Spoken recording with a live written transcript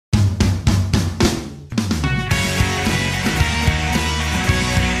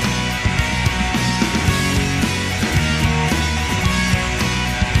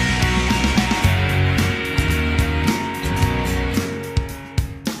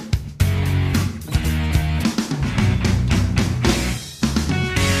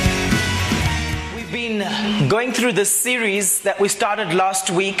going through this series that we started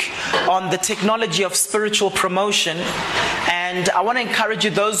last week on the technology of spiritual promotion. And I want to encourage you,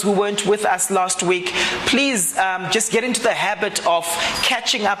 those who weren't with us last week, please just get into the habit of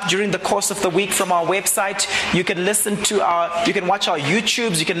catching up during the course of the week from our website. You can you can watch our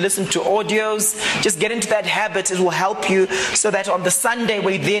YouTubes, you can listen to audios. Just get into that habit. It will help you so that on the Sunday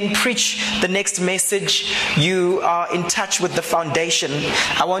we then preach the next message, you are in touch with the foundation.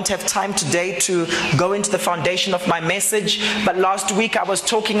 I won't have time today to go into the foundation of my message, but last week I was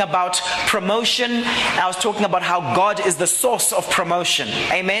talking about promotion. I was talking about how God is the source of promotion.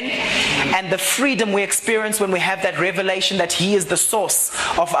 Amen? And the freedom we experience when we have that revelation that He is the source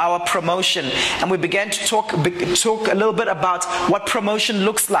of our promotion. And we began to talk a little bit about what promotion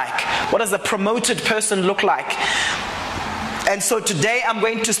looks like. What does a promoted person look like? And so today I'm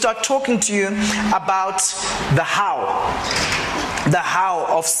going to start talking to you about the how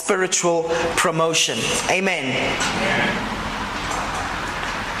of spiritual promotion. Amen.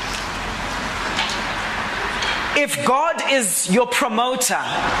 If God is your promoter,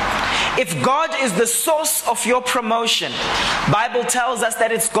 if God is the source of your promotion, Bible tells us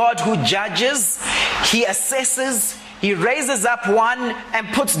that it's God who judges, He assesses, He raises up one and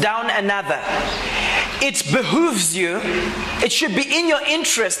puts down another. It behooves you, it should be in your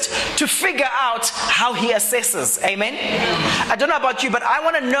interest to figure out how He assesses. Amen? I don't know about you, but I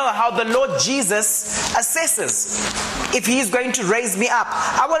want to know how the Lord Jesus assesses. If He is going to raise me up,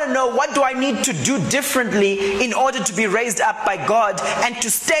 I want to know, what do I need to do differently in order to be raised up by God and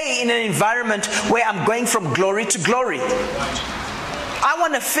to stay in an environment where I'm going from glory to glory. I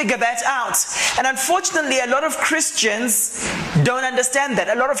want to figure that out. And unfortunately, a lot of Christians don't understand that.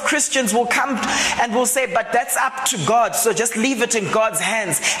 A lot of Christians will come and will say, but that's up to God, so just leave it in God's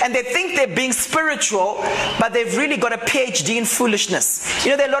hands. And they think they're being spiritual, but they've really got a PhD in foolishness. You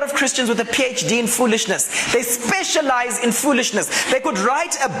know, there are a lot of Christians with a PhD in foolishness. They specialize in foolishness. They could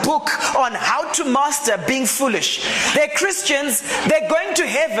write a book on how to master being foolish. They're Christians, they're going to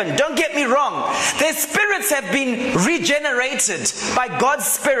heaven, don't get me wrong. Their spirits have been regenerated by God's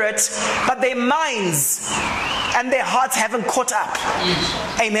Spirit, but their minds and their hearts haven't caught up.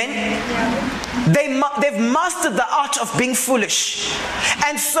 Amen? They've mastered the art of being foolish.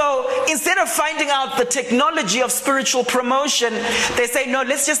 And so instead of finding out the technology of spiritual promotion, they say, no,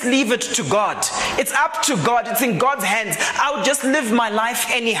 let's just leave it to God. It's up to God. It's in God's hands. I'll just live my life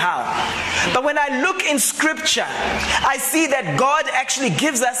anyhow. But when I look in Scripture, I see that God actually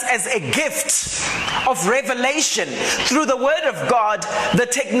gives us as a gift of revelation through the Word of God, the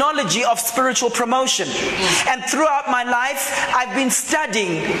technology of spiritual promotion. And throughout my life, I've been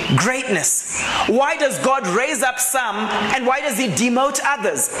studying greatness. Why does God raise up some and why does He demote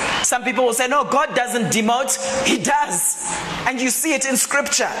others? Some people will say, no, God doesn't demote. He does. And you see it in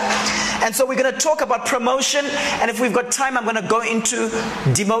Scripture. And so we're going to talk about promotion, and if we've got time, I'm going to go into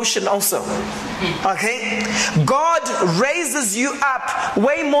demotion also. Okay? God raises you up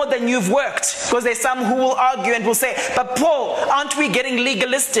way more than you've worked, because there's some who will argue and will say, but Paul, aren't we getting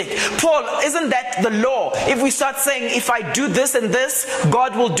legalistic? Paul, isn't that the law? If we start saying, if I do this and this,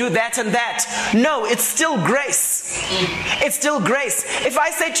 God will do that and that. No, it's still grace. It's still grace. If I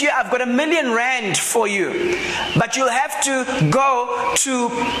say to you, I've got R1 million for you, but you'll have to go to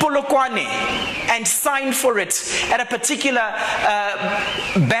Polokwane and sign for it at a particular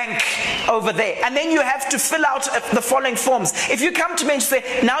bank over there, and then you have to fill out the following forms. If you come to me and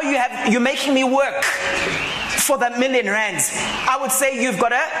say, now you're making me work for that R1 million, I would say you've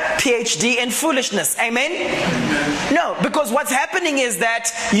got a PhD in foolishness. Amen? No, because what's happening is that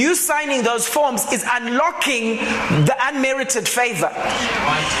you signing those forms is unlocking the unmerited favor.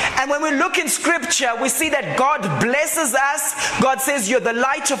 And when we look in Scripture, we see that God blesses us. God says you're the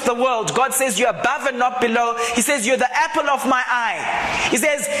light of the world. God says you're above and not below. He says you're the apple of my eye. He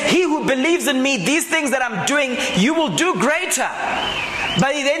says, he who believes in me, these things that I'm doing, you will do greater.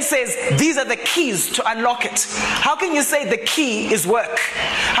 But he then says, these are the keys to unlock it. How can you say the key is work?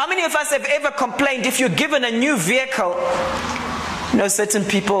 How many of us have ever complained if you're given a new vehicle? You know, certain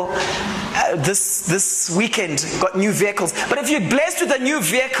people this weekend got new vehicles. But if you're blessed with a new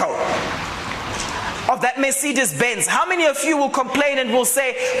vehicle of that Mercedes-Benz, how many of you will complain and will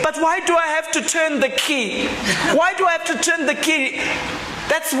say, but why do I have to turn the key? Why do I have to turn the key?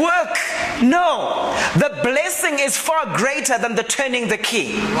 That's work. No. The blessing is far greater than the turning the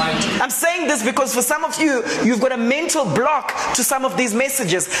key. Right. I'm saying this because for some of you, you've got a mental block to some of these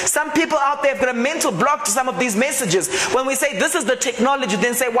messages. Some people out there have got a mental block to some of these messages. When we say this is the technology,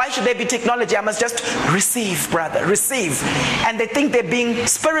 then say, why should there be technology? I must just receive, brother, receive. And they think they're being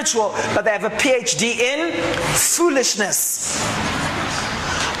spiritual, but they have a PhD in foolishness.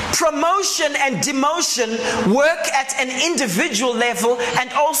 promotion and demotion work at an individual level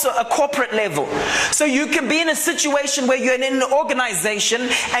and also a corporate level. So you can be in a situation where you're in an organization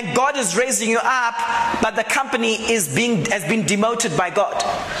and God is raising you up, but the company has been demoted by God.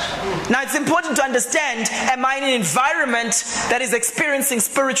 Now it's important to understand, am I in an environment that is experiencing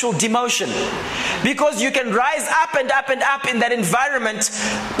spiritual demotion? Because you can rise up and up and up in that environment,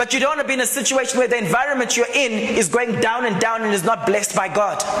 but you don't want to be in a situation where the environment you're in is going down and down and is not blessed by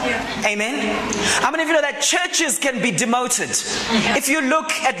God. Yeah. Amen? How many of you know that churches can be demoted? If you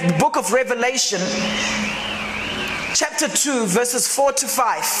look at the book of Revelation, chapter 2, verses 4 to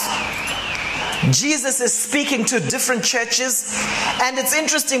 5, Jesus is speaking to different churches, and it's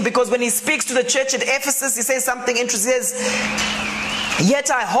interesting because when he speaks to the church at Ephesus, he says something interesting. He says,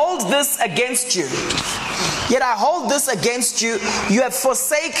 "Yet I hold this against you. Yet I hold this against you. You have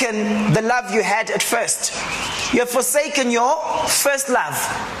forsaken the love you had at first. You have forsaken your first love.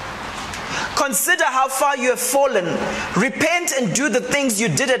 Consider how far you have fallen. Repent and do the things you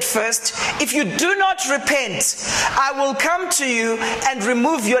did at first. If you do not repent, I will come to you and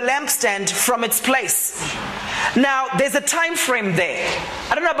remove your lampstand from its place." Now, there's a time frame there.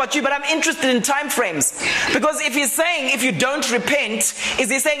 I don't know about you, but I'm interested in time frames. Because if he's saying if you don't repent, is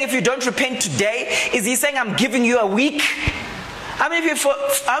he saying if you don't repent today? Is he saying I'm giving you a week? How many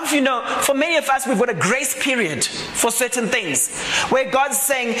of you know, for many of us, we've got a grace period for certain things where God's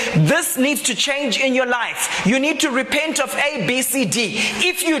saying, this needs to change in your life. You need to repent of A, B, C, D.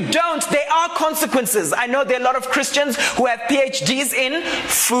 If you don't, there are consequences. I know there are a lot of Christians who have PhDs in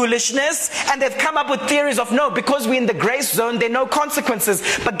foolishness, and they've come up with theories of, no, because we're in the grace zone, there are no consequences.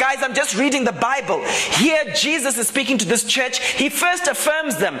 But guys, I'm just reading the Bible. Here, Jesus is speaking to this church. He first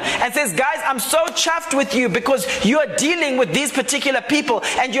affirms them and says, guys, I'm so chuffed with you because you are dealing with these particular people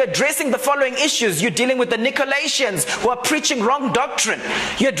and you're addressing the following issues. You're dealing with the Nicolaitans who are preaching wrong doctrine.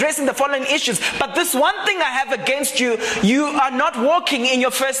 You're addressing the following issues. But this one thing I have against you, you are not walking in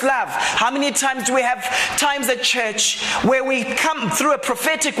your first love. How many times do we have times at church where we come through a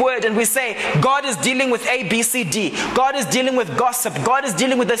prophetic word and we say, God is dealing with A, B, C, D. God is dealing with gossip. God is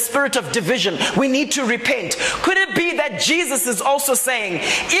dealing with the spirit of division. We need to repent. Could it be that Jesus is also saying,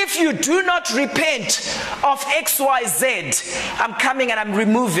 if you do not repent of X, Y, Z, I'm coming and I'm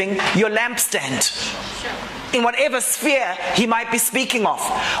removing your lampstand. In whatever sphere he might be speaking of.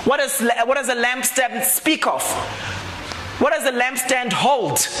 What does a lampstand speak of? What does a lampstand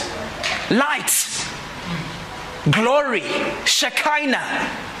hold? Light, glory,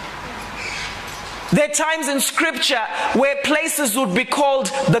 Shekinah. There are times in scripture where places would be called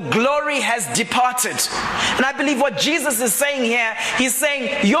the glory has departed. And I believe what Jesus is saying here, he's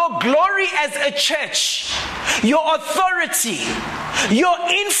saying your glory as a church, your authority, your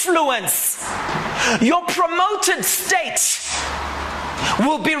influence, your promoted state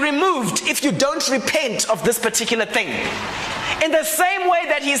will be removed if you don't repent of this particular thing. In the same way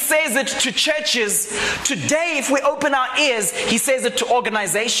that he says it to churches, today if we open our ears, he says it to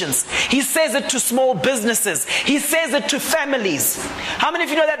organizations. He says it to small businesses. He says it to families. How many of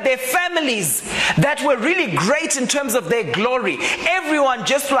you know that there are families that were really great in terms of their glory? Everyone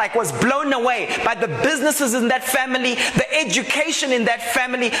just like was blown away by the businesses in that family, the education in that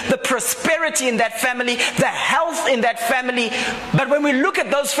family, the prosperity in that family, the health in that family. But when we look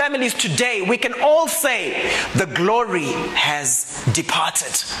at those families today, we can all say the glory has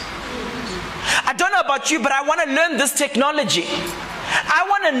departed. I don't know about you, but I want to learn this technology. I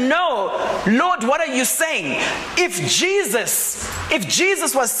want to know, Lord, what are you saying? If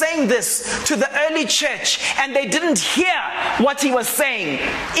Jesus was saying this to the early church and they didn't hear what he was saying,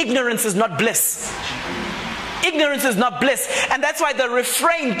 ignorance is not bliss. Ignorance is not bliss. And that's why the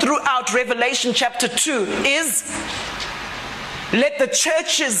refrain throughout Revelation chapter 2 is, let the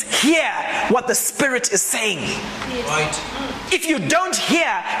churches hear what the Spirit is saying. Right. If you don't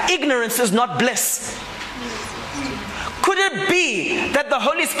hear, ignorance is not bliss. Could it be that the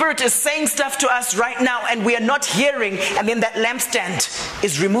Holy Spirit is saying stuff to us right now and we are not hearing, and then that lampstand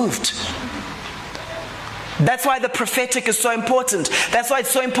is removed? That's why the prophetic is so important. That's why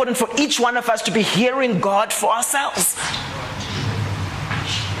it's so important for each one of us to be hearing God for ourselves.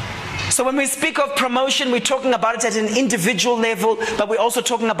 So when we speak of promotion, we're talking about it at an individual level, but we're also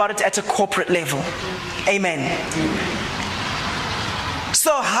talking about it at a corporate level. Amen.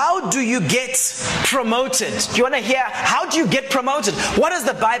 So how do you get promoted? Do you want to hear, how do you get promoted? What does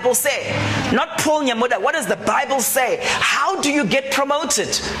the Bible say? Not Paul Nyamuda, what does the Bible say? How do you get promoted?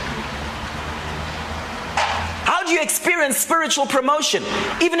 How do you experience spiritual promotion?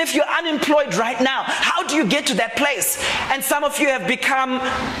 Even if you're unemployed right now, how do you get to that place? And some of you have become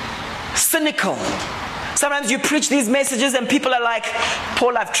cynical. Sometimes you preach these messages and people are like,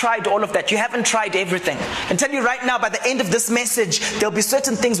 Paul, I've tried all of that. You haven't tried everything. I can tell you right now, by the end of this message, there'll be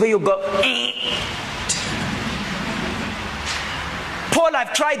certain things where you'll go, Paul,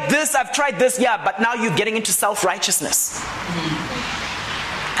 I've tried this, yeah, but now you're getting into self-righteousness.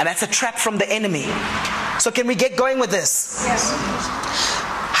 And that's a trap from the enemy. So can we get going with this? Yes.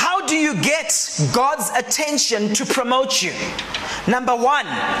 How do you get God's attention to promote you? Number one,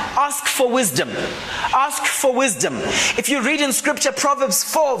 ask for wisdom. Ask for wisdom. If you read in scripture, Proverbs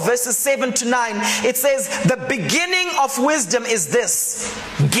 4 verses 7 to 9, it says, the beginning of wisdom is this: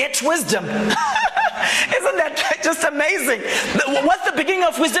 get wisdom. Isn't that just amazing? What's the beginning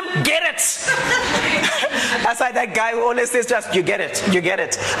of wisdom? Get it. That's like that guy who always says to us, you get it, you get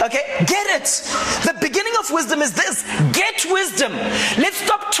it. Okay, get it. The beginning of wisdom is this: get wisdom. Let's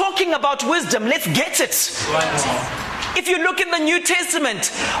stop talking about wisdom. Let's get it. Right. If you look in the New Testament,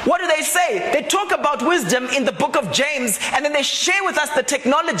 what do they say? They talk about wisdom in the book of James, and then they share with us the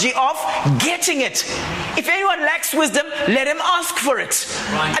technology of getting it. If anyone lacks wisdom, let him ask for it.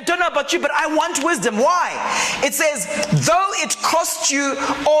 Right. I don't know about you, but I want wisdom. Why? It says, though it costs you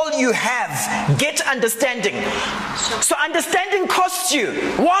all you have, get understanding. So understanding costs you.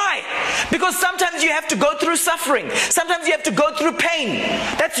 Why? Because sometimes you have to go through suffering. Sometimes you have to go through pain.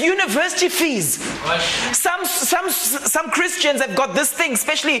 That's university fees. Right. Some Christians have got this thing,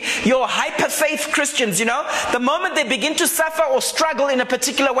 especially your hyper-faith Christians, you know. The moment they begin to suffer or struggle in a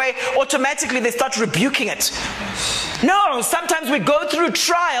particular way, automatically they start rebuking it. No, sometimes we go through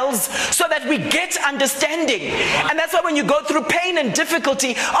trials so that we get understanding. And that's why when you go through pain and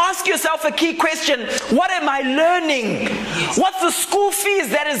difficulty, ask yourself a key question: what am I learning? What's the school fees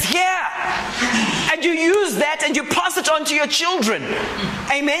that is here? And you use that and you pass it on to your children.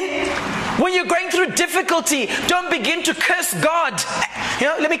 Amen? When you're going through difficulty, don't begin to curse God. You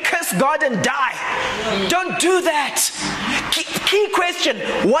know, let me curse God and die. Don't do that. Key question: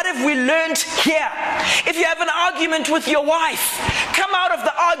 what have we learned here? If you have an argument with your wife, come out of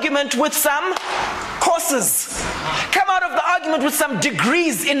the argument with some courses. Come out of the argument with some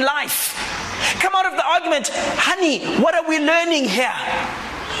degrees in life. Come out of the argument, honey, what are we learning here?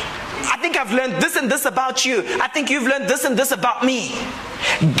 I think I've learned this and this about you. I think you've learned this and this about me.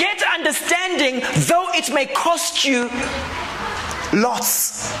 Get understanding, though it may cost you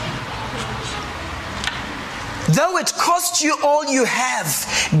lots. Though it costs you all you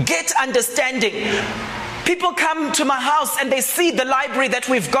have, get understanding. People come to my house and they see the library that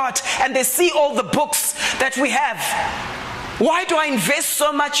we've got, and they see all the books that we have. Why do I invest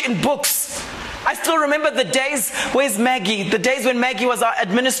so much in books? I still remember the days, where's Maggie? The days when Maggie was our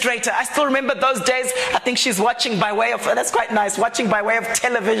administrator. I still remember those days. I think she's watching by way of, that's quite nice, watching by way of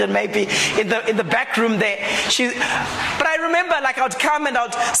television maybe in the back room there. But I remember, like, I would come and I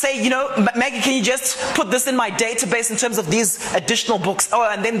would say, you know, Maggie, can you just put this in my database in terms of these additional books? Oh,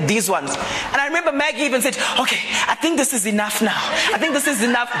 and then these ones. And I remember Maggie even said, okay, I think this is enough now. I think this is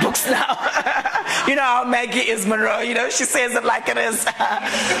enough books now. You know how Maggie is, Monroe, you know, she says it like it is.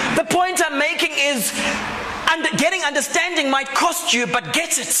 The point I'm making is, getting understanding might cost you, but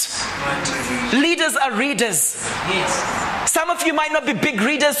get it. Leaders are readers. Yes. Some of you might not be big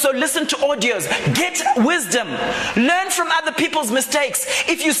readers, so listen to audios. Get wisdom. Learn from other people's mistakes.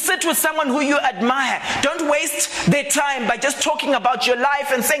 If you sit with someone who you admire, don't waste their time by just talking about your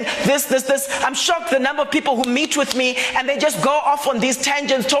life and saying this. I'm shocked the number of people who meet with me and they just go off on these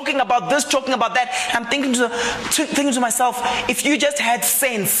tangents, talking about this, talking about that. I'm thinking to myself, if you just had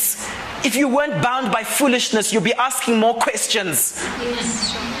sense, if you weren't bound by foolishness, you'll be asking more questions.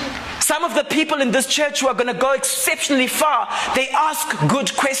 Yes. Some of the people in this church who are going to go exceptionally far, they ask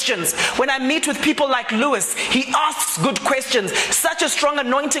good questions. When I meet with people like Lewis, he asks good questions. Such a strong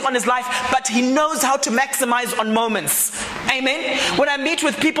anointing on his life, but he knows how to maximize on moments. Amen? When I meet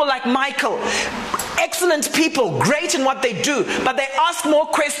with people like Michael, excellent people, great in what they do, but they ask more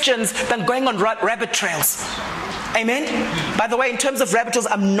questions than going on rabbit trails. Amen? By the way, in terms of rabbit trails,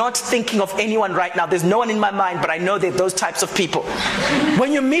 I'm not thinking of anyone right now. There's no one in my mind, but I know they're those types of people.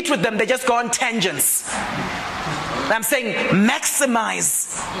 When you meet with them, they just go on tangents. And I'm saying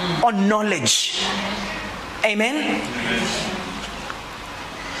maximize on knowledge. Amen?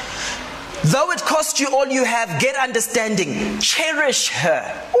 Though it costs you all you have, get understanding. Cherish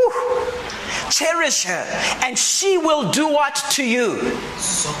her. Ooh. Cherish her, and she will do what to you?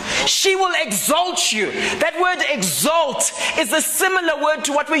 She will exalt you. That word exalt is a similar word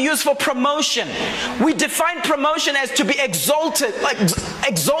to what we use for promotion. We define promotion as to be exalted,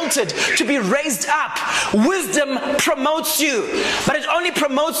 to be raised up. Wisdom promotes you, but it only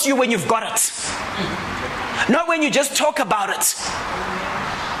promotes you when you've got it, not when you just talk about it.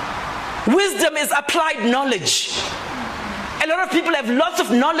 Wisdom is applied knowledge. A lot of people have lots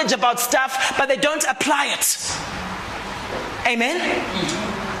of knowledge about stuff, but they don't apply it. Amen?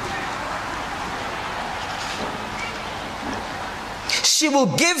 She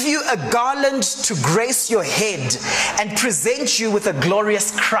will give you a garland to grace your head and present you with a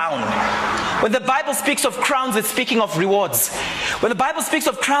glorious crown. When the Bible speaks of crowns, it's speaking of rewards. When the Bible speaks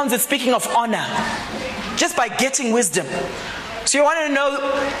of crowns, it's speaking of honor. Just by getting wisdom. So you want to know,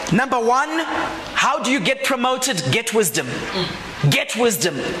 number one, how do you get promoted? Get wisdom. Get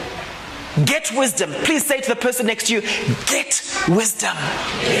wisdom. Get wisdom. Please say to the person next to you, get wisdom.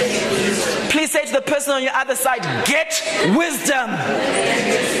 Please say to the person on your other side, get wisdom.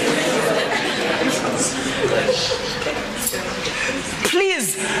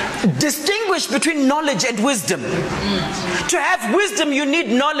 Please distinguish between knowledge and wisdom. To have wisdom, you need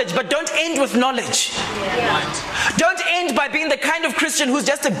knowledge, but don't end with knowledge. Don't end by being the kind of Christian who's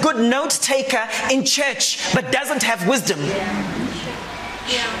just a good note taker in church, but doesn't have wisdom.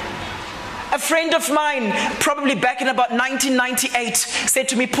 A friend of mine, probably back in about 1998, said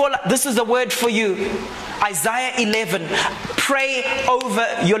to me, Paul, this is a word for you. Isaiah 11. Pray over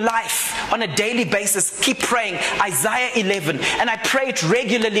your life on a daily basis. Keep praying. Isaiah 11. And I pray it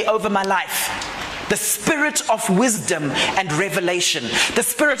regularly over my life. The spirit of wisdom and revelation. The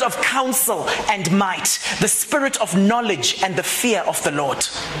spirit of counsel and might. The spirit of knowledge and the fear of the Lord.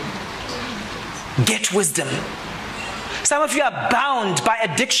 Get wisdom. Some of you are bound by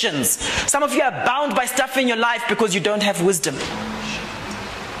addictions. Some of you are bound by stuff in your life because you don't have wisdom.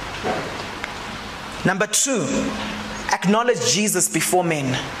 Number two, acknowledge Jesus before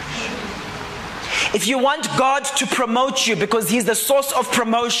men. If you want God to promote you because He's the source of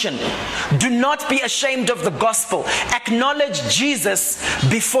promotion, do not be ashamed of the gospel. Acknowledge Jesus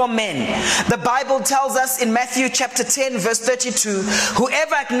before men. The Bible tells us in Matthew chapter 10 verse 32,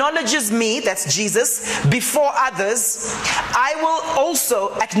 whoever acknowledges me, that's Jesus, before others, I will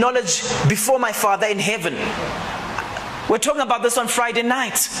also acknowledge before my Father in heaven. We're talking about this on Friday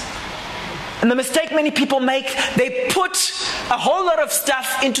night. And the mistake many people make, they put a whole lot of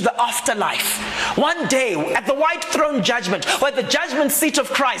stuff into the afterlife. One day, at the white throne judgment, or at the judgment seat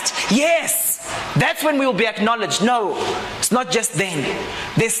of Christ, yes, that's when we will be acknowledged. No, it's not just then.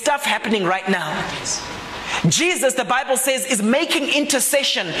 There's stuff happening right now. Jesus, the Bible says, is making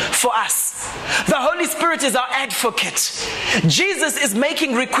intercession for us. The Holy Spirit is our advocate. Jesus is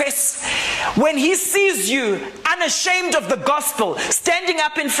making requests. When He sees you unashamed of the gospel, standing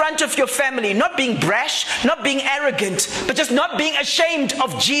up in front of your family, not being brash, not being arrogant, but just not being ashamed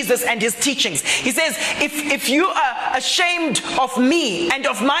of Jesus and His teachings. He says, if you are ashamed of me and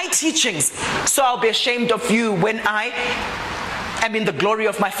of my teachings, so I'll be ashamed of you when I am in the glory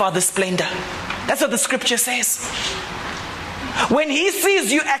of my Father's splendor. That's what the scripture says. When He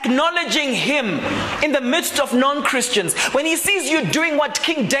sees you acknowledging Him in the midst of non-Christians, when He sees you doing what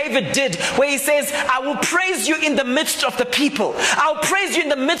King David did, where he says, I will praise you in the midst of the people. I'll praise you in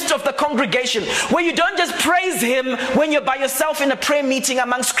the midst of the congregation. Where you don't just praise Him when you're by yourself in a prayer meeting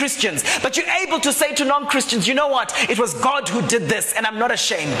amongst Christians, but you're able to say to non-Christians, you know what? It was God who did this and I'm not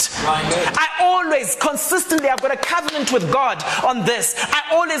ashamed. I always, consistently, I've got a covenant with God on this. I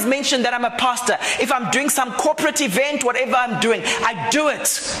always mention that I'm a pastor. If I'm doing some corporate event, whatever I'm doing, I do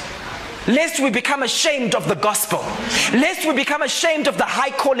it lest we become ashamed of the gospel, lest we become ashamed of the high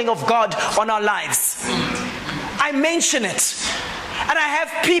calling of God on our lives. I mention it. And I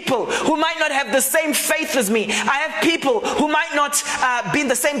have people who might not have the same faith as me. I have people who might not be in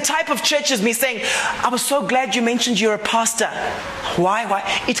the same type of church as me saying, I was so glad you mentioned you're a pastor. Why?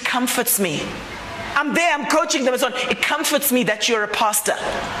 It comforts me. I'm there, I'm coaching them and so on. It comforts me that you're a pastor.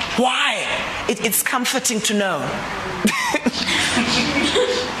 Why? It's comforting to know.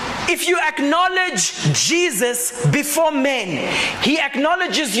 If you acknowledge Jesus before men, He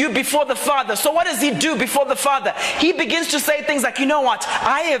acknowledges you before the Father. So what does He do before the Father? He begins to say things like, you know what?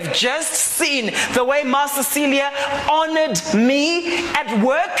 I have just seen the way Master Celia honored me at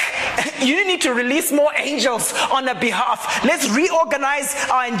work. You need to release more angels on her behalf. Let's reorganize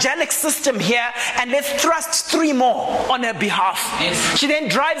our angelic system here and let's thrust 3 more on her behalf. Yes. She then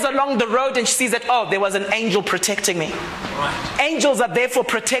drives along the road and she sees that, oh, there was an angel protecting me. Right. Angels are there for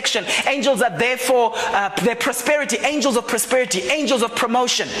protection. Angels are there for their prosperity. Angels of prosperity. Angels of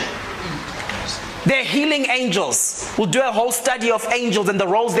promotion. They're healing angels. We'll do a whole study of angels and the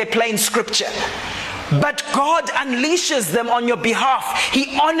roles they play in scripture. But God unleashes them on your behalf.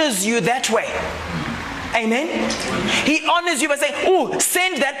 He honors you that way. Amen. He honors you by saying, oh,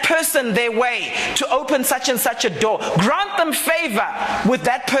 send that person their way to open such and such a door. Grant them favor with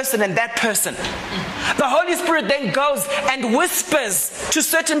that person and that person. The Holy Spirit then goes and whispers to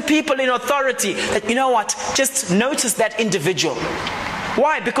certain people in authority that, you know what, just notice that individual.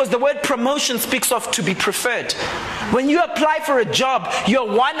 Why? Because the word promotion speaks of to be preferred. When you apply for a job, you're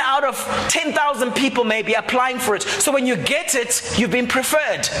 1 out of 10,000 people maybe applying for it. So when you get it, you've been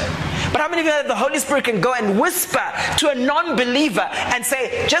preferred. But how many of you know that the Holy Spirit can go and whisper to a non-believer and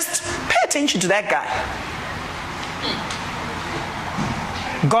say, just pay attention to that guy?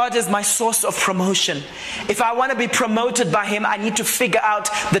 God is my source of promotion. If I want to be promoted by Him, I need to figure out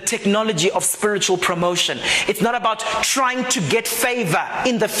the technology of spiritual promotion. It's not about trying to get favor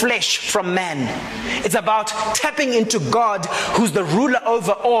in the flesh from man. It's about tapping into God, who's the ruler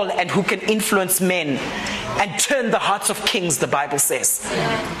over all and who can influence men and turn the hearts of kings, the Bible says.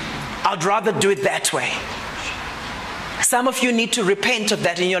 I'd rather do it that way. Some of you need to repent of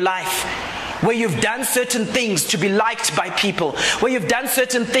that in your life, where you've done certain things to be liked by people, where you've done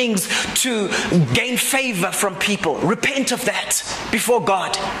certain things to gain favor from people. Repent of that before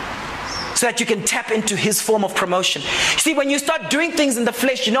God so that you can tap into His form of promotion. See, when you start doing things in the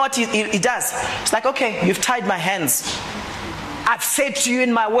flesh, you know what he does? It's like, okay, you've tied my hands. I've said to you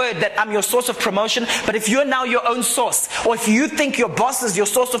in my word that I'm your source of promotion, but if you're now your own source, or if you think your boss is your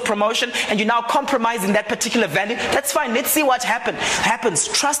source of promotion and you're now compromising that particular value, that's fine. Let's see what happens.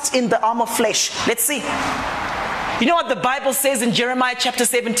 Trust in the arm of flesh. Let's see. You know what the Bible says in Jeremiah chapter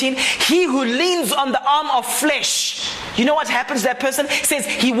 17? He who leans on the arm of flesh, you know what happens to that person? It says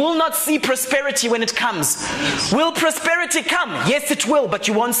he will not see prosperity when it comes. Will prosperity come? Yes, it will, but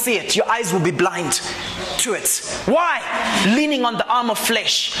you won't see it. Your eyes will be blind to it. Why? Leaning on the arm of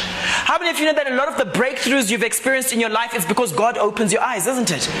flesh. How many of you know that a lot of the breakthroughs you've experienced in your life is because God opens your eyes,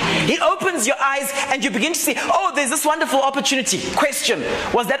 isn't it? He opens your eyes and you begin to see, oh, there's this wonderful opportunity. Question,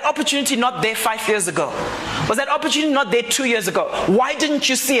 was that opportunity not there 5 years ago? Was that opportunity not there 2 years ago? Why didn't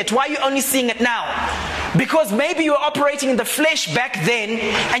you see it? Why are you only seeing it now? Because maybe you were operating in the flesh back then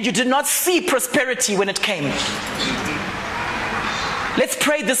and you did not see prosperity when it came. Let's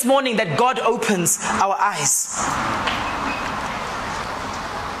pray this morning that God opens our eyes.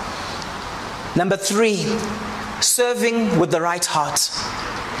 Number 3, serving with the right heart.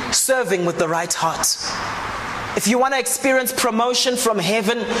 Serving with the right heart. If you want to experience promotion from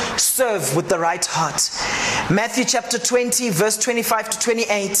heaven, serve with the right heart. Matthew chapter 20, verse 25 to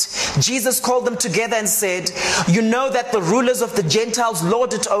 28, Jesus called them together and said, you know that the rulers of the Gentiles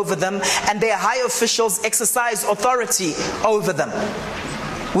lord it over them, and their high officials exercise authority over them.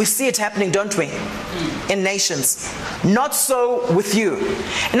 We see it happening, don't we? In nations. Not so with you.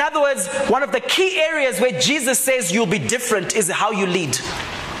 In other words, one of the key areas where Jesus says you'll be different is how you lead.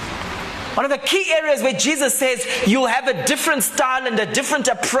 One of the key areas where Jesus says you'll have a different style and a different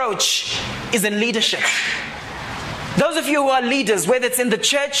approach is in leadership. Those of you who are leaders, whether it's in the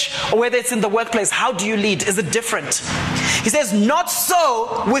church or whether it's in the workplace, how do you lead? Is it different? He says, not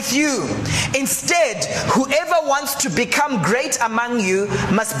so with you. Instead, whoever wants to become great among you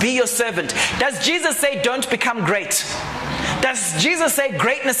must be your servant. Does Jesus say don't become great? Does Jesus say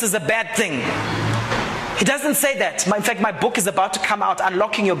greatness is a bad thing? He doesn't say that. In fact, my book is about to come out,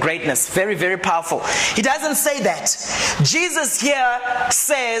 Unlocking Your Greatness. Very, very powerful. He doesn't say that. Jesus here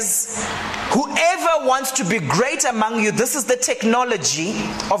says, whoever wants to be great among you, this is the technology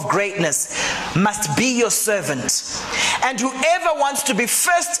of greatness, must be your servant. And whoever wants to be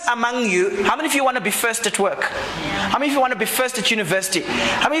first among you, how many of you want to be first at work? How many of you want to be first at university?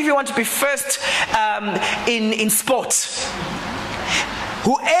 How many of you want to be first in sport?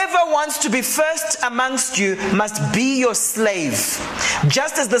 Whoever wants to be first amongst you must be your slave,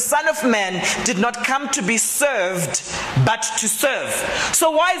 just as the Son of Man did not come to be served, but to serve. So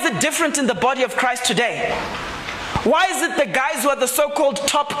why is it different in the body of Christ today? Why is it the guys who are the so-called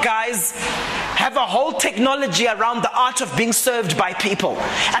top guys have a whole technology around the art of being served by people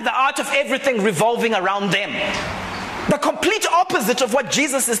and the art of everything revolving around them? The complete opposite of what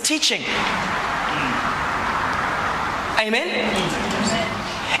Jesus is teaching. Amen?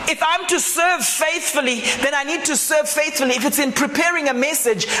 If I'm to serve faithfully, then I need to serve faithfully. If it's in preparing a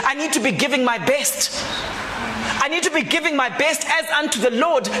message, I need to be giving my best. I need to be giving my best as unto the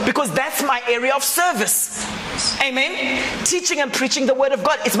Lord, because that's my area of service. Amen? Teaching and preaching the word of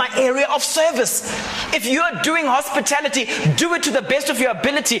God is my area of service. If you're doing hospitality, do it to the best of your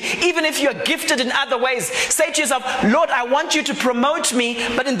ability. Even if you're gifted in other ways, say to yourself, Lord, I want you to promote me,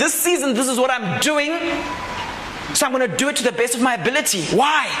 but in this season, this is what I'm doing. So I'm going to do it to the best of my ability.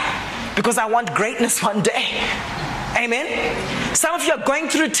 Why? Because I want greatness one day. Amen? Some of you are going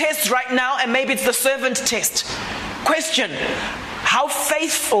through tests right now, and maybe it's the servant test. Question, how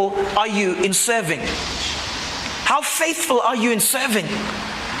faithful are you in serving? How faithful are you in serving?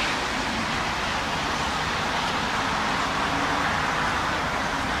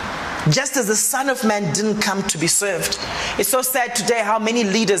 just as the Son of Man didn't come to be served. It's so sad today how many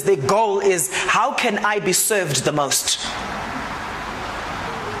leaders, their goal is, how can I be served the most?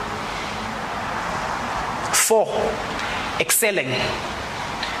 4, excelling.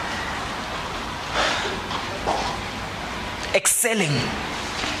 Excelling.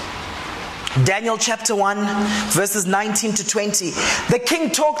 Daniel chapter 1, verses 19 to 20. The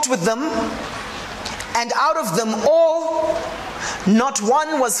king talked with them, and out of them all, not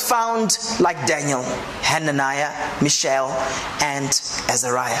one was found like Daniel, Hananiah, Mishael, and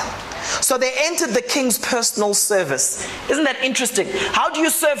Azariah. So they entered the king's personal service. Isn't that interesting? How do you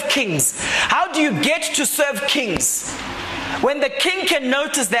serve kings? How do you get to serve kings? When the king can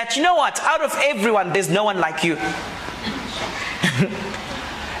notice that, you know what, out of everyone, there's no one like you.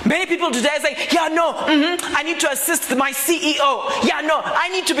 Many people today say, yeah, no, I need to assist my CEO. Yeah, no, I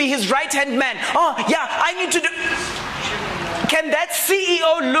need to be his right-hand man. Oh, yeah, I need to do... Can that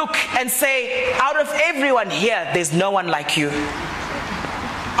CEO look and say, out of everyone here, there's no one like you?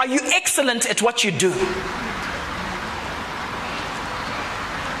 Are you excellent at what you do?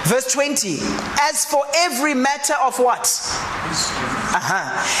 Verse 20, as for every matter of what?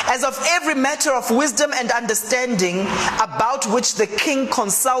 As of every matter of wisdom and understanding about which the king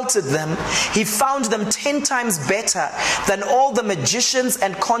consulted them, he found them 10 times better than all the magicians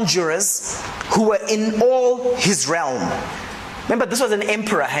and conjurers who were in all his realm. Remember, this was an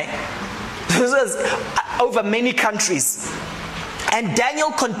emperor, hey? This was over many countries. And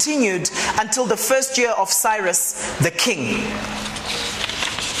Daniel continued until the first year of Cyrus the king.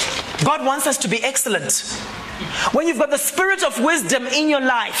 God wants us to be excellent. When you've got the spirit of wisdom in your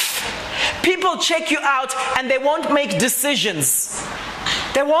life, people check you out and they won't make decisions.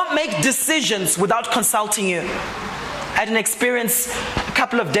 They won't make decisions without consulting you. I had an experience a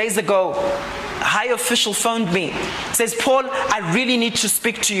couple of days ago. A high official phoned me. Says, Paul, I really need to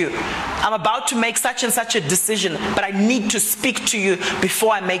speak to you. I'm about to make such and such a decision, but I need to speak to you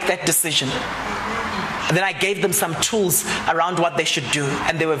before I make that decision. And then I gave them some tools around what they should do,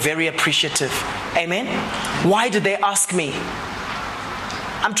 and they were very appreciative. Amen? Why did they ask me?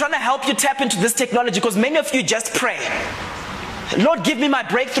 I'm trying to help you tap into this technology because many of you just pray. Lord, give me my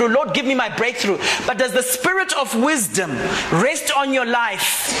breakthrough. Lord, give me my breakthrough. But does the spirit of wisdom rest on your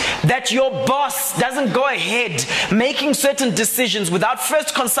life that your boss doesn't go ahead making certain decisions without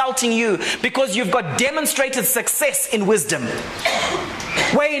first consulting you because you've got demonstrated success in wisdom?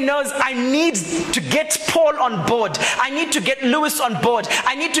 Where he knows, I need to get Paul on board. I need to get Lewis on board.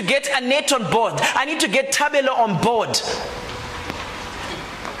 I need to get Annette on board. I need to get Tabelo on board.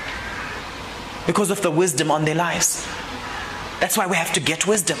 Because of the wisdom on their lives. That's why we have to get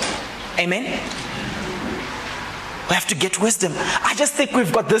wisdom. Amen? We have to get wisdom. I just think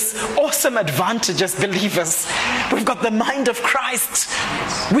we've got this awesome advantage as believers. We've got the mind of Christ.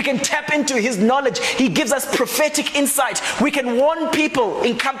 We can tap into his knowledge. He gives us prophetic insight. We can warn people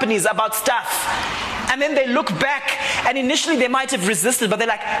in companies about stuff. And then they look back and initially they might have resisted, but they're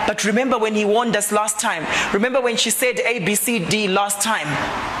like, but remember when he warned us last time? Remember when she said A, B, C, D last time?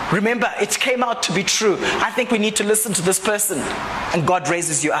 Remember, it came out to be true. I think we need to listen to this person. And God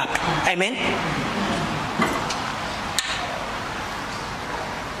raises you up. Amen?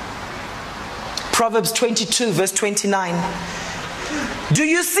 Proverbs 22 verse 29. Do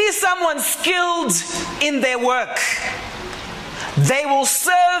you see someone skilled in their work? They will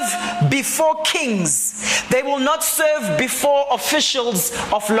serve before kings. They will not serve before officials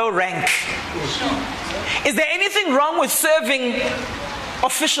of low rank. Is there anything wrong with serving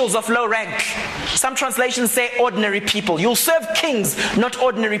officials of low rank? Some translations say ordinary people. You'll serve kings, not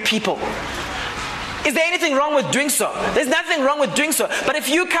ordinary people. Is there anything wrong with doing so? There's nothing wrong with doing so. But if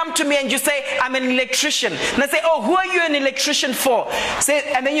you come to me and you say, I'm an electrician, and I say, oh, who are you an electrician for?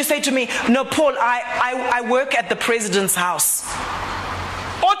 And then you say to me, no, Paul, I work at the president's house.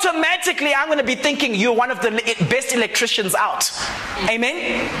 Automatically, I'm going to be thinking you're one of the best electricians out.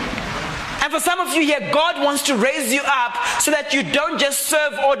 Amen? And for some of you here, God wants to raise you up so that you don't just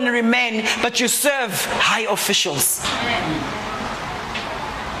serve ordinary men, but you serve high officials.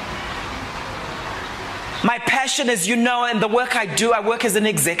 My passion, as you know, and the work I do, I work as an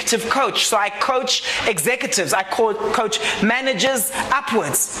executive coach. So I coach executives. I coach managers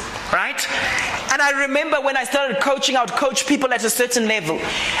upwards, right? And And I remember when I started coaching, I would coach people at a certain level.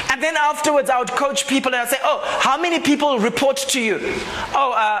 And then afterwards, I would coach people and I'd say, oh, how many people report to you?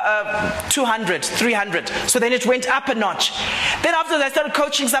 Oh, 200, 300. So then it went up a notch. Then afterwards, I started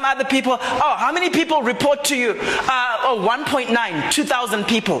coaching some other people. Oh, how many people report to you? 1.9, 2,000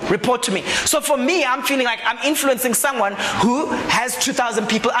 people report to me. So for me, I'm feeling like I'm influencing someone who has 2,000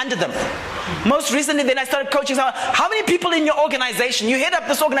 people under them. Most recently, then I started coaching someone. How many people in your organization? You head up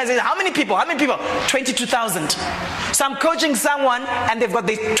this organization. How many people? 22,000. So I'm coaching someone and they've got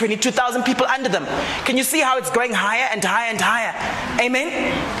these 22,000 people under them. Can you see how it's going higher and higher and higher? Amen?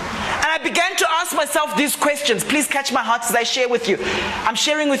 And I began to ask myself these questions. Please catch my heart as I share with you. I'm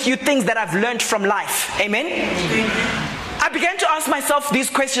sharing with you things that I've learned from life. Amen? I began to ask myself these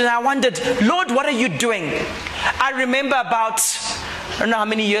questions and I wondered, Lord, what are you doing? I remember about, I don't know how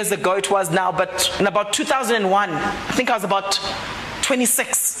many years ago it was now, but in about 2001, I think I was about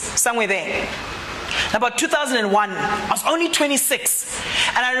 26, somewhere there. In about 2001, I was only 26.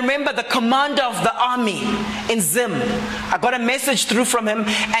 And I remember the commander of the army in Zim. I got a message through from him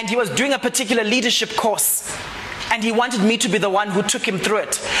and he was doing a particular leadership course. And he wanted me to be the one who took him through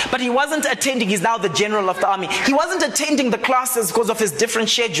it. But he wasn't attending, he's now the general of the army. He wasn't attending the classes because of his different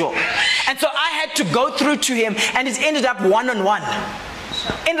schedule. And so I had to go through to him and it ended up one-on-one.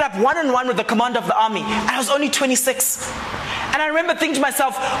 Ended up one-on-one with the commander of the army. And I was only 26. And I remember thinking to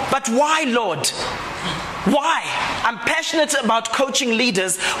myself, but why, Lord? Why? I'm passionate about coaching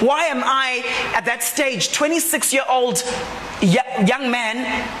leaders. Why am I at that stage, 26-year-old young man,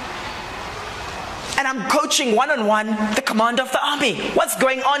 and I'm coaching one-on-one the commander of the army? What's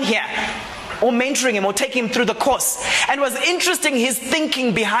going on here? Or mentoring him or taking him through the course. And it was interesting his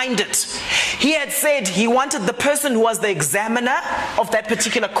thinking behind it. He had said he wanted the person who was the examiner of that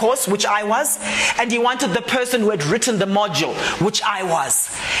particular course, which I was, and he wanted the person who had written the module, which I was.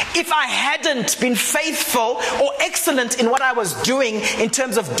 If I hadn't been faithful or excellent in what I was doing in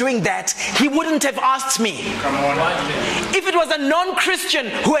terms of doing that, he wouldn't have asked me. Come on. If it was a non-Christian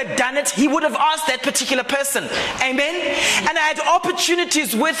who had done it, he would have asked that particular person. Amen? And I had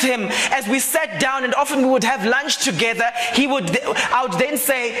opportunities with him as we sat down, and often we would have lunch together. I would then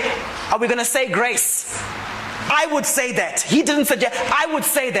say, are we going to say grace? I would say that. He didn't suggest, I would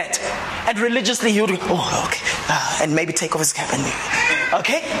say that. And religiously he would go, oh, okay. And maybe take off his cap and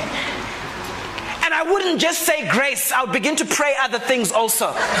okay? And I wouldn't just say grace. I would begin to pray other things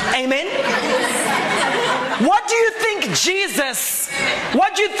also. Amen? What do you think Jesus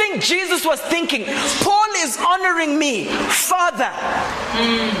was thinking? Paul is honoring me. Father,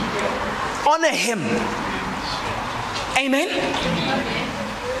 honor him. Amen?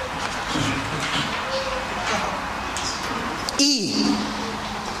 E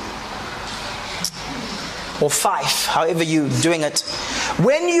or 5, however you're doing it.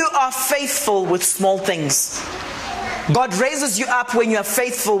 When you are faithful with small things, God raises you up when you are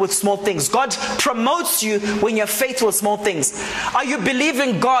faithful with small things. God promotes you when you're faithful with small things. Are you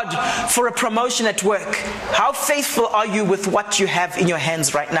believing God for a promotion at work? How faithful are you with what you have in your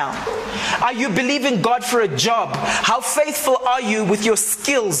hands right now? Are you believing God for a job? How faithful are you with your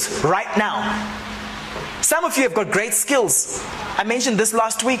skills right now? Some of you have got great skills. I mentioned this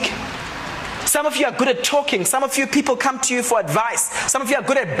last week. Some of you are good at talking. Some of you, people come to you for advice. Some of you are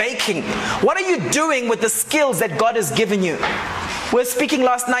good at baking. What are you doing with the skills that God has given you? We were speaking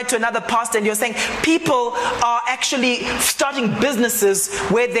last night to another pastor and you're saying people are actually starting businesses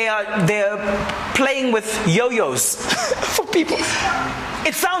where they're playing with yo-yos for people.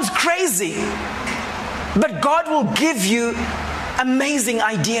 It sounds crazy, but God will give you amazing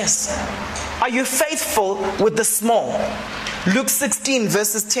ideas. Are you faithful with the small? Luke 16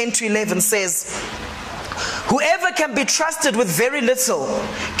 verses 10 to 11 says, whoever can be trusted with very little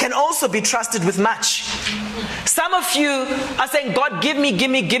can also be trusted with much. Some of you are saying, God, give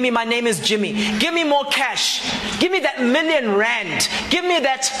me, my name is Jimmy. Give me more cash. Give me that R1,000,000. Give me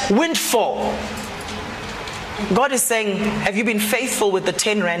that windfall. God is saying, have you been faithful with the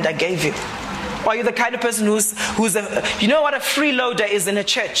 10 rand I gave you? Or are you the kind of person who's you know what a freeloader is in a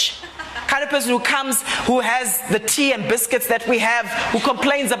church? Kind of person who comes, who has the tea and biscuits that we have, who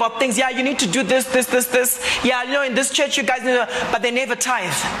complains about things. Yeah, you need to do this. Yeah, you know, in this church you guys need to, but they never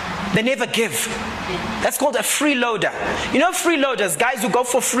tithe. They never give. That's called a freeloader. You know freeloaders, guys who go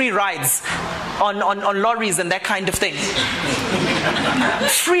for free rides on lorries and that kind of thing.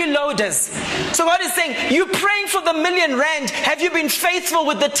 Freeloaders. So God is saying, you praying for the R1,000,000. Have you been faithful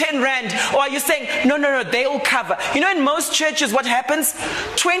with the 10 rand? Or are you saying, no, they all cover? You know, in most churches what happens?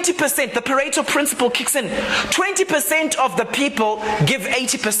 20%, the Pareto principle kicks in. 20% of the people give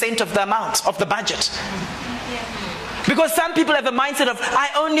 80% of the amount of the budget. Because some people have a mindset of, I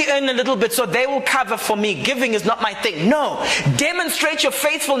only earn a little bit, so they will cover for me. Giving is not my thing. No. Demonstrate your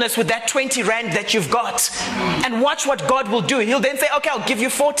faithfulness with that 20 rand that you've got. And watch what God will do. He'll then say, okay, I'll give you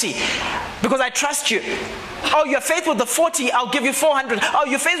 40. Because I trust you. Oh, you're faithful with the 40, I'll give you 400. Oh,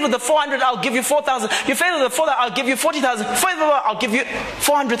 you're faithful with the 400, I'll give you 4,000. You're faithful with the 4,000, I'll give you 40,000. I'll give you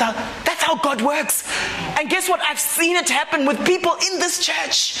 400,000. That's how God works. And guess what? I've seen it happen with people in this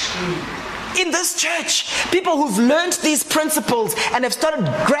church. In this church, people who've learned these principles and have started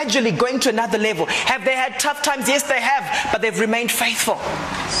gradually going to another level. Have they had tough times? Yes, they have, but they've remained faithful.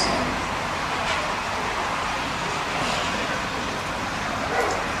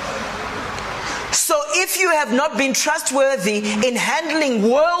 So if you have not been trustworthy in handling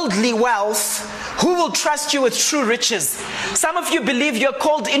worldly wealth, who will trust you with true riches? Some of you believe you're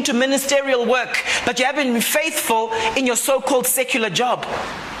called into ministerial work, but you haven't been faithful in your so-called secular job.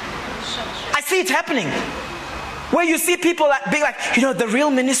 I see it happening. Where you see people being like, the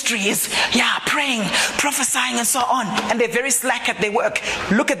real ministry is, praying, prophesying, and so on. And they're very slack at their work.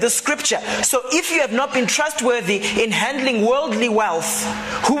 Look at the scripture. So if you have not been trustworthy in handling worldly wealth,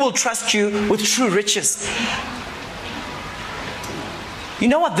 who will trust you with true riches? You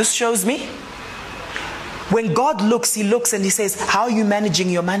know what this shows me? When God looks, He looks and He says, how are you managing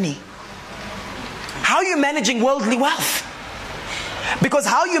your money? How are you managing worldly wealth? Because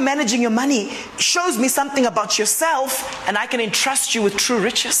how you're managing your money shows me something about yourself, and I can entrust you with true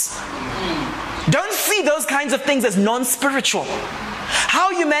riches. Don't see those kinds of things as non-spiritual. How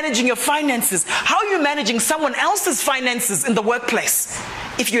are you managing your finances? How are you managing someone else's finances in the workplace?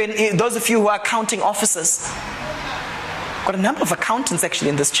 If you're those of you who are accounting officers. Got a number of accountants actually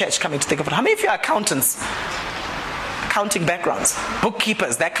in this church, coming to think of it. How many of you are accountants? Accounting backgrounds,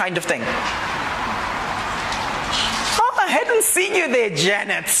 bookkeepers, that kind of thing. I hadn't seen you there,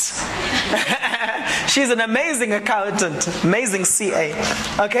 Janet. She's an amazing accountant, amazing CA.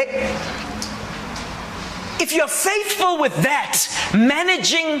 Okay? If you're faithful with that,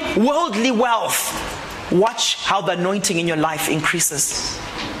 managing worldly wealth, watch how the anointing in your life increases.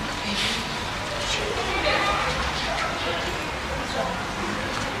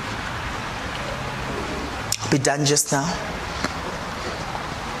 I'll be done just now.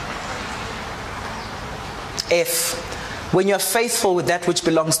 When you're faithful with that which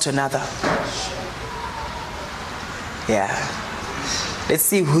belongs to another. Yeah. Let's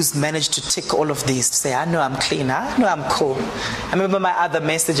see who's managed to tick all of these. Say, I know I'm clean. I know I'm cool. I remember my other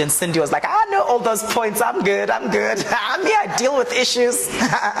message and Cindy was like, I know all those points. I'm good. I'm here. I deal with issues.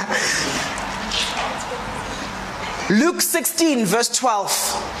 Luke 16 verse 12.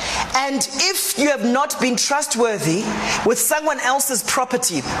 And if you have not been trustworthy with someone else's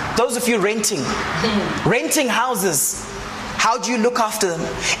property, those of you renting houses, how do you look after them?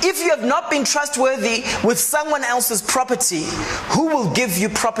 If you have not been trustworthy with someone else's property, who will give you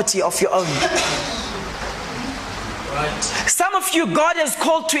property of your own? Right. Some of you, God has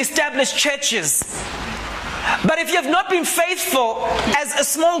called to establish churches. But if you have not been faithful as a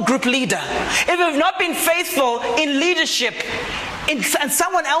small group leader, if you have not been faithful in leadership, in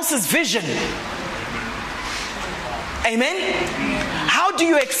someone else's vision, amen? How do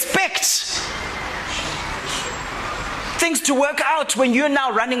you expect things to work out when you're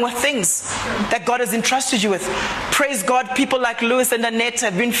now running with things that God has entrusted you with? Praise God, people like Lewis and Annette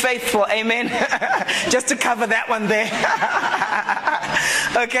have been faithful, amen? Just to cover that one there.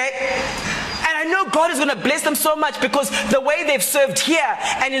 Okay? And I know God is going to bless them so much because the way they've served here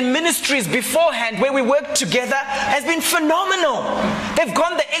and in ministries beforehand where we worked together has been phenomenal. They've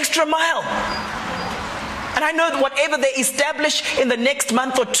gone the extra mile. And I know that whatever they establish in the next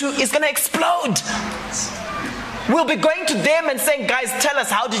month or two is going to explode. We'll be going to them and saying, guys, tell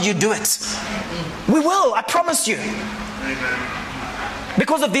us, how did you do it? We will, I promise you.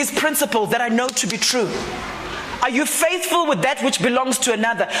 Because of these principles that I know to be true. Are you faithful with that which belongs to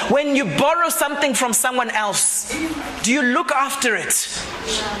another? When you borrow something from someone else, do you look after it?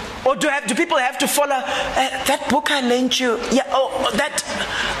 Or do people have to follow, that book I lent you, that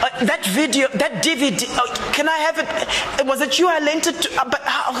video, that DVD, can I have it? Was it you I lent it to? But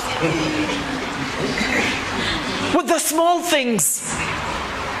how? With the small things.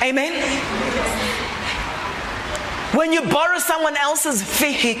 Amen? When you borrow someone else's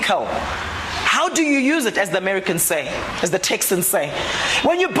vehicle, how do you use it, as the Americans say, as the Texans say?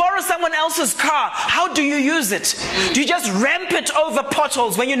 When you borrow someone else's car, how do you use it? Do you just ramp it over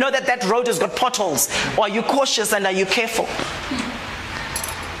potholes when you know that that road has got potholes? Or are you cautious and are you careful?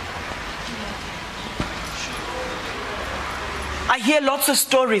 I hear lots of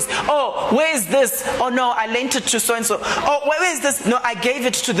stories. Oh, where is this? Oh no, I lent it to so-and-so. Oh, where is this? No, I gave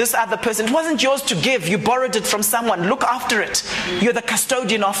it to this other person. It wasn't yours to give. You borrowed it from someone. Look after it. You're the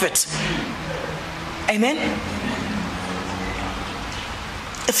custodian of it. Amen?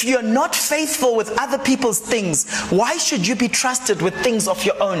 If you're not faithful with other people's things, why should you be trusted with things of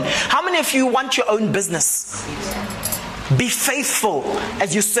your own? How many of you want your own business? Be faithful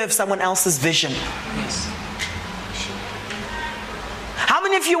as you serve someone else's vision. How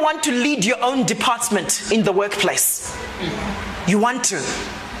many of you want to lead your own department in the workplace? You want to.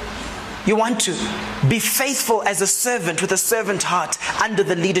 You want to. Be faithful as a servant with a servant heart under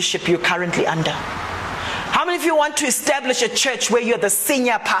the leadership you're currently under. How many of you want to establish a church where you're the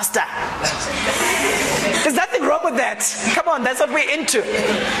senior pastor? There's nothing wrong with that. Come on, that's what we're into.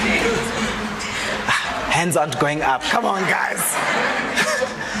 Hands aren't going up. Come on, guys.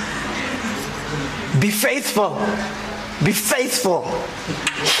 Be faithful. Be faithful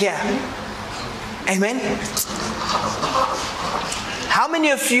here. Amen. How many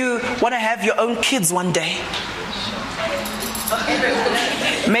of you want to have your own kids one day?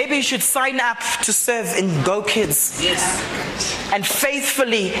 Maybe you should sign up to serve in Go Kids. Yes. And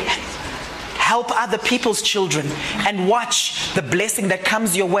faithfully help other people's children and watch the blessing that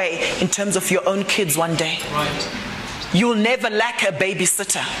comes your way in terms of your own kids one day. Right. You'll never lack a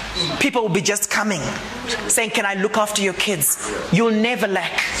babysitter. People will be just coming saying, can I look after your kids? You'll never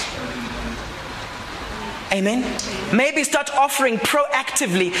lack. Amen. Maybe start offering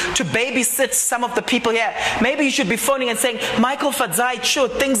proactively to babysit some of the people here. Maybe you should be phoning and saying, Michael Fadzai, sure,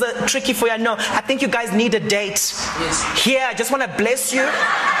 things are tricky for you. I know. I think you guys need a date. Yes. Here, I just want to bless you. And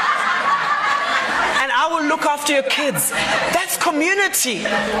I will look after your kids. That's community.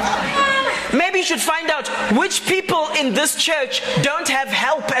 Maybe you should find out which people in this church don't have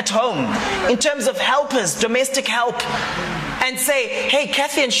help at home in terms of helpers, domestic help. And say, hey,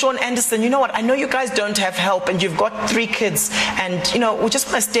 Kathy and Sean Anderson, you know what? I know you guys don't have help and you've got 3 kids. And, you know, we just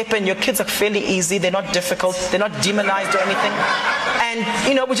want to step in. Your kids are fairly easy. They're not difficult. They're not demonized or anything. And,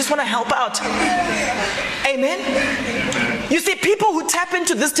 you know, we just want to help out. Amen? You see, people who tap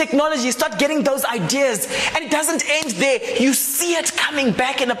into this technology start getting those ideas. And it doesn't end there. You see it coming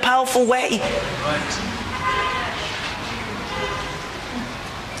back in a powerful way. Right.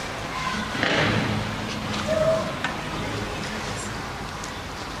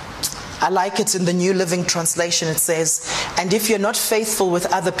 I like it in the New Living Translation. It says, and if you're not faithful with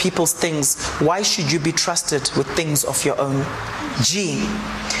other people's things, why should you be trusted with things of your own? G.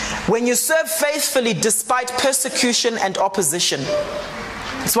 When you serve faithfully despite persecution and opposition.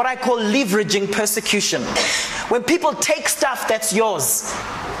 It's what I call leveraging persecution. When people take stuff that's yours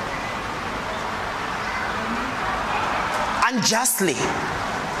unjustly,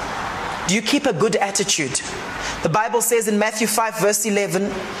 do you keep a good attitude? The Bible says in Matthew 5 verse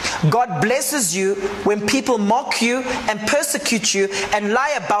 11, God blesses you when people mock you and persecute you and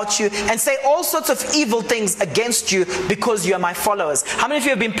lie about you and say all sorts of evil things against you because you are my followers. How many of you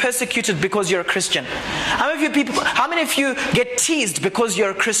have been persecuted because you're a Christian? How many of you get teased because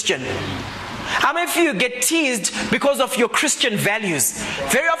you're a Christian? How many of you get teased because of your Christian values?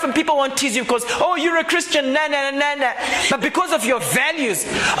 Very often people won't tease you because, oh, you're a Christian, nah. But because of your values.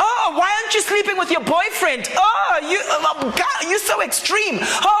 Oh, why aren't you sleeping with your boyfriend? Oh, you're so extreme.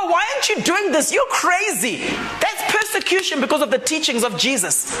 Oh, why aren't you doing this? You're crazy. That's persecution because of the teachings of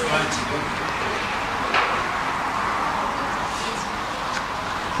Jesus.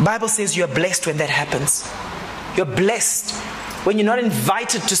 The Bible says you're blessed when that happens. You're blessed when you're not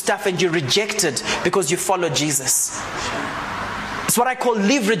invited to stuff and you're rejected because you follow Jesus. It's what I call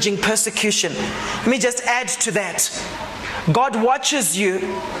leveraging persecution. Let me just add to that. God watches you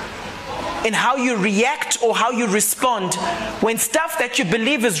in how you react or how you respond when stuff that you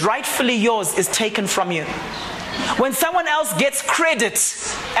believe is rightfully yours is taken from you. When someone else gets credit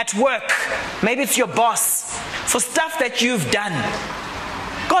at work, maybe it's your boss, for stuff that you've done.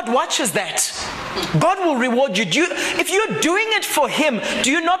 God watches that. God will reward you. If you're doing it for Him,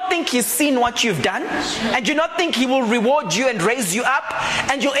 do you not think He's seen what you've done? And do you not think He will reward you and raise you up?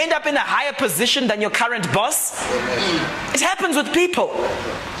 And you'll end up in a higher position than your current boss? It happens with people.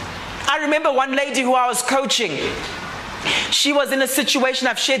 I remember one lady who I was coaching. She was in a situation,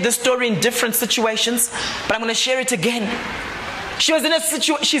 I've shared this story in different situations, but I'm going to share it again. She was in a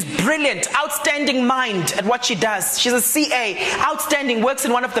situation, she's brilliant, outstanding mind at what she does. She's a CA, outstanding, works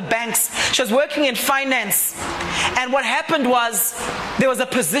in one of the banks. She was working in finance. And what happened was, there was a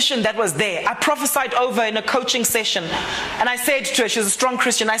position that was there. I prophesied over in a coaching session. And I said to her, she's a strong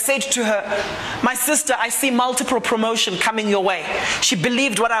Christian, I said to her, my sister, I see multiple promotion coming your way. She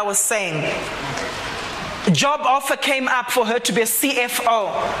believed what I was saying. job offer came up for her to be a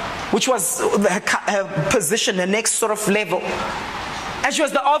CFO, which was her position, her next sort of level. And she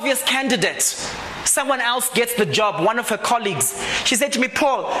was the obvious candidate. Someone else gets the job, one of her colleagues. She said to me,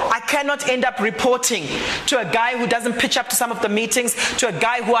 Paul, I cannot end up reporting to a guy who doesn't pitch up to some of the meetings, to a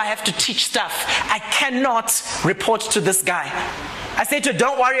guy who I have to teach stuff. I cannot report to this guy. I said to her,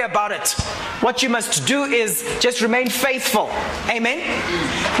 don't worry about it. What you must do is just remain faithful. Amen?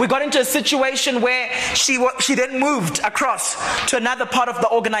 We got into a situation where she then moved across to another part of the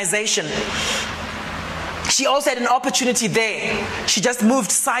organization. She also had an opportunity there. She just moved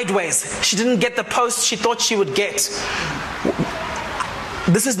sideways. She didn't get the post she thought she would get.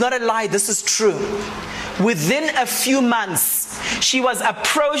 This is not a lie, this is true. Within a few months, she was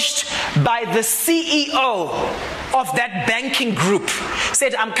approached by the CEO of that banking group.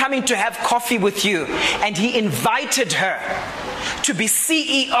 Said, I'm coming to have coffee with you. And he invited her to be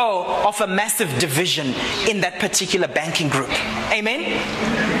CEO of a massive division in that particular banking group. Amen?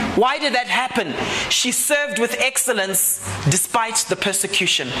 Why did that happen? She served with excellence despite the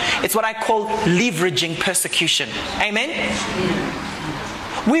persecution. It's what I call leveraging persecution. Amen?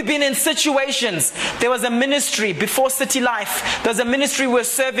 We've been in situations. There was a ministry before City Life. There was a ministry we were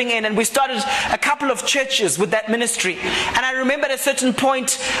serving in, and we started a couple of churches with that ministry. And I remember at a certain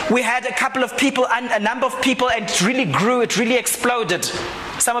point, we had a couple of people, a number of people, and it really grew, it really exploded.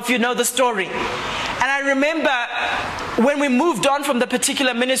 Some of you know the story. And I remember when we moved on from the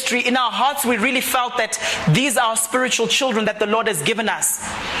particular ministry, in our hearts we really felt that these are spiritual children that the Lord has given us.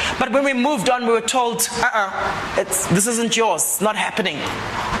 But when we moved on, we were told, this isn't yours, it's not happening.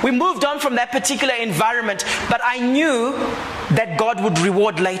 We moved on from that particular environment, but I knew that God would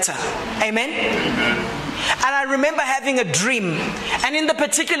reward later. Amen? And I remember having a dream, and in the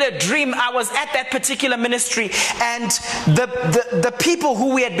particular dream I was at that particular ministry, and the people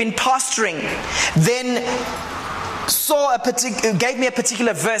who we had been pastoring then gave me a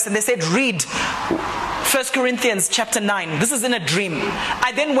particular verse, and they said, read 1 Corinthians chapter 9. This is in a dream.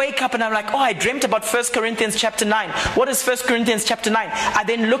 I then wake up and I'm like, I dreamt about 1 Corinthians chapter 9. What is 1 Corinthians chapter 9? I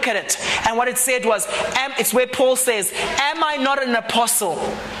then look at it, and what it said was, it's where Paul says, am I not an apostle?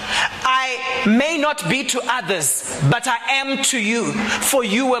 I may not be to others, but I am to you, for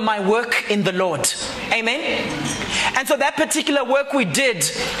you were my work in the Lord. Amen? And so that particular work we did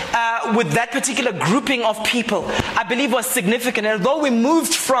with that particular grouping of people, I believe was significant. And although we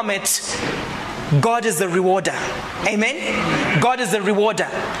moved from it, God is the rewarder. Amen? God is the rewarder.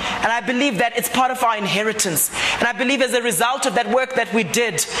 And I believe that it's part of our inheritance. And I believe as a result of that work that we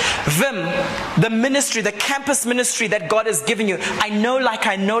did, Vim, the ministry, the campus ministry that God has given you, I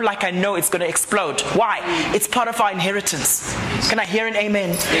know it's going to explode. Why? It's part of our inheritance. Can I hear an amen?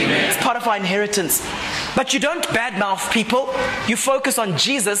 Amen. It's part of our inheritance. But you don't badmouth people. You focus on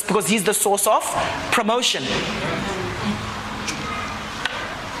Jesus because he's the source of promotion.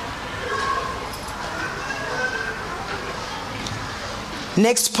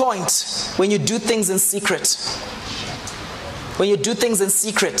 Next point, when you do things in secret. When you do things in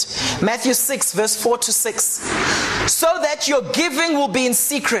secret. Matthew 6 verse 4 to 6. So that your giving will be in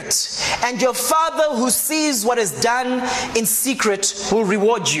secret, and your Father who sees what is done in secret will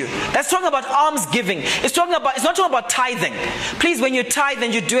reward you. That's talking about alms giving. It's not talking about tithing. Please, when you tithe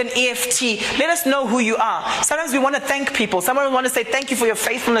and you do an EFT, let us know who you are. Sometimes we want to thank people. Someone want to say thank you for your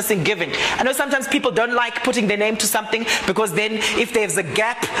faithfulness in giving. I know sometimes people don't like putting their name to something, because then if there's a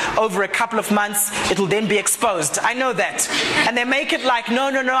gap over a couple of months, it'll then be exposed. I know that. And they make it like, no,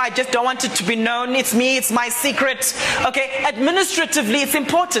 I just don't want it to be known. It's me, it's my secret. Okay, administratively, it's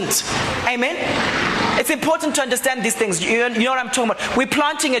important. Amen? It's important to understand these things. You know what I'm talking about? We're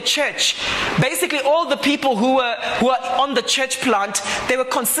planting a church. Basically, all the people who were on the church plant, they were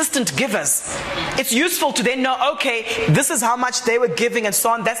consistent givers. It's useful to then know, okay, this is how much they were giving and so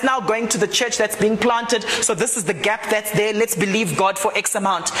on. That's now going to the church that's being planted. So this is the gap that's there. Let's believe God for X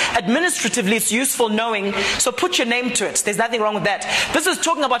amount. Administratively, it's useful knowing. So put your name to it. There's nothing wrong with that. This is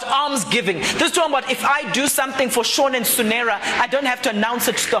talking about alms giving. This is talking about if I do something for Sean and Sunera, I don't have to announce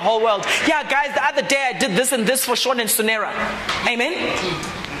it to the whole world. Yeah, guys, the other day I did this and this for Sean and Sunera. Amen?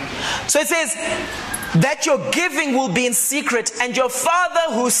 So it says that your giving will be in secret, and your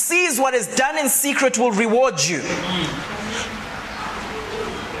Father who sees what is done in secret will reward you.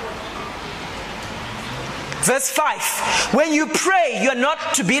 Verse 5, when you pray, you're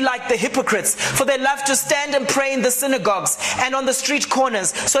not to be like the hypocrites, for they love to stand and pray in the synagogues and on the street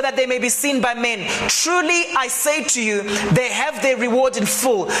corners, so that they may be seen by men. Truly, I say to you, they have their reward in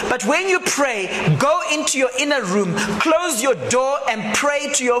full. But when you pray, go into your inner room, close your door, and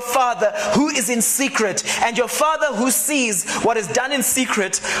pray to your Father who is in secret. And your Father who sees what is done in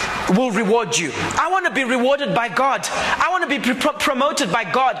secret will reward you. I want to be rewarded by God. I want to be promoted by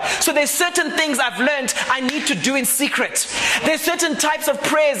God. So there's certain things I've learned I need to do in secret. There's certain types of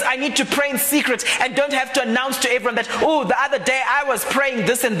prayers I need to pray in secret and don't have to announce to everyone that, oh, the other day I was praying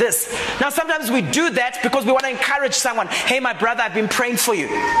this and this. Now sometimes we do that because we want to encourage someone. Hey, my brother, I've been praying for you.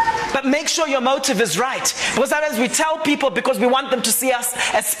 But make sure your motive is right. Because sometimes we tell people because we want them to see us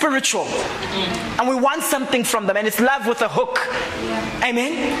as spiritual. And we want something from them, and it's love with a hook.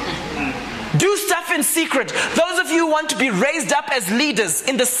 Amen? Do stuff in secret. Those of you who want to be raised up as leaders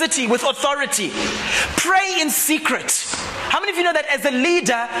in the city with authority, pray in secret. How many of you know that as a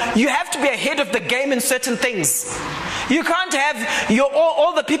leader, you have to be ahead of the game in certain things? You can't have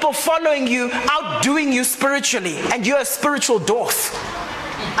all the people following you outdoing you spiritually, and you're a spiritual dwarf.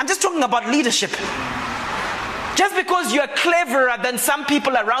 I'm just talking about leadership. Just because you're cleverer than some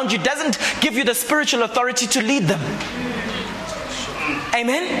people around you doesn't give you the spiritual authority to lead them.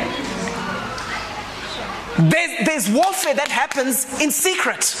 Amen? There's warfare that happens in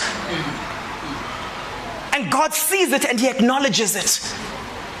secret. And God sees it and He acknowledges it.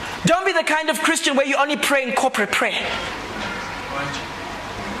 Don't be the kind of Christian where you only pray in corporate prayer.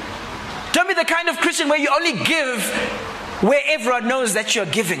 Don't be the kind of Christian where you only give where everyone knows that you're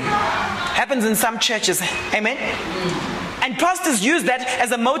giving. Happens in some churches. Amen? And pastors use that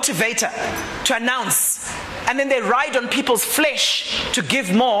as a motivator to announce. And then they ride on people's flesh to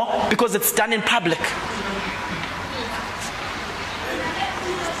give more because it's done in public.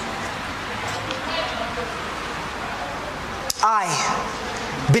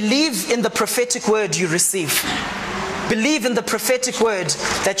 I believe in the prophetic word you receive. Believe in the prophetic word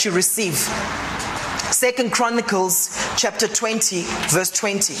that you receive. 2 Chronicles chapter 20, verse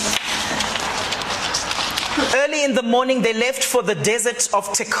 20. Early in the morning they left for the desert of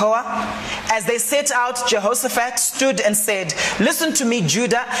Tekoa. As they set out, Jehoshaphat stood and said, listen to me,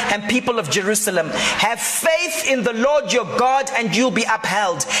 Judah and people of Jerusalem. Have faith in the Lord your God and you'll be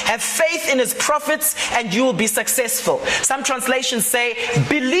upheld. Have faith in His prophets and you will be successful. Some translations say,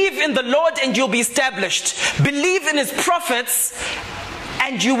 believe in the Lord and you'll be established. Believe in His prophets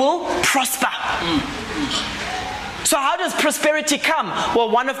and you will prosper. So how does prosperity come? Well,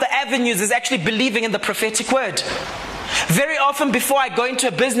 one of the avenues is actually believing in the prophetic word. Very often before I go into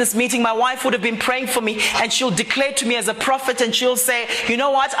a business meeting, my wife would have been praying for me, and she'll declare to me as a prophet, and she'll say, you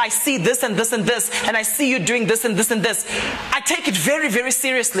know what, I see this and this and this, and I see you doing this and this and this. I take it very, very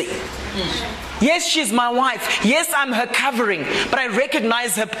seriously. Yes, she's my wife. Yes, I'm her covering, but I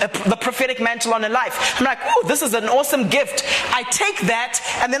recognize the prophetic mantle on her life. I'm like, oh, this is an awesome gift. I take that,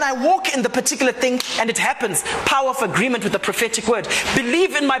 and then I walk in the particular thing, and it happens. Power of agreement with the prophetic word.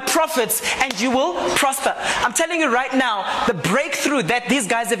 Believe in my prophets, and you will prosper. I'm telling you right now, the breakthrough that these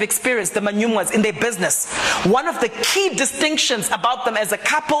guys have experienced, the Manyumwas, in their business, one of the key distinctions about them as a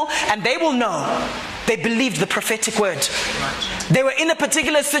couple, and they will know, they believed the prophetic word. They were in a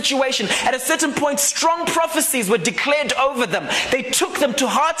particular situation. At a certain point, strong prophecies were declared over them. They took them to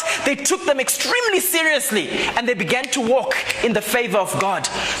heart. They took them extremely seriously. And they began to walk in the favor of God.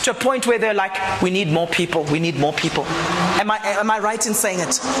 To a point where they're like, we need more people. We need more people. Am I right in saying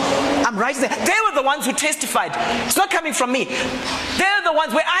it? I'm right in saying it. They were the ones who testified. It's not coming from me. They're the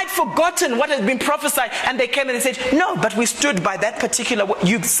ones where I'd forgotten what had been prophesied. And they came and they said, no, but we stood by that particular,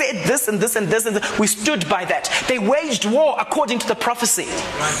 you said this and this and this and this. We stood by that. They waged war according to the prophecy.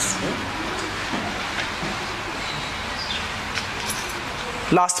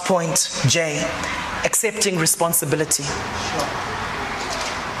 Last point, J, accepting responsibility.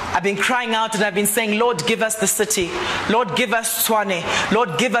 I've been crying out and I've been saying, Lord, give us the city. Lord, give us Tshwane.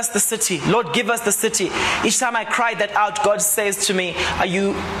 Lord, give us the city. Lord, give us the city. Each time I cry that out, God says to me, are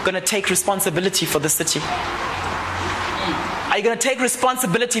you going to take responsibility for the city? Are you going to take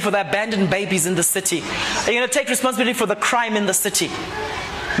responsibility for the abandoned babies in the city? Are you going to take responsibility for the crime in the city?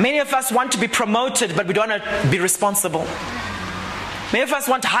 Many of us want to be promoted, but we don't want to be responsible. Many of us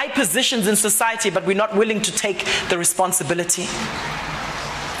want high positions in society, but we're not willing to take the responsibility.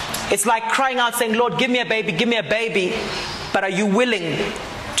 It's like crying out saying, Lord, give me a baby, but are you willing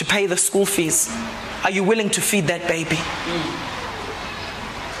to pay the school fees? Are you willing to feed that baby?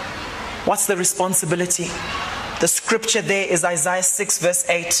 What's the responsibility? The scripture there is Isaiah 6 verse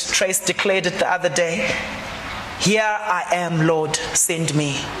 8. Trace declared it the other day. Here I am, Lord, send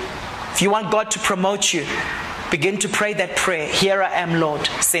me. If If you want God to promote you, begin to pray that prayer. Here I am, Lord,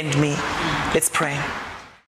 send me. Let's pray.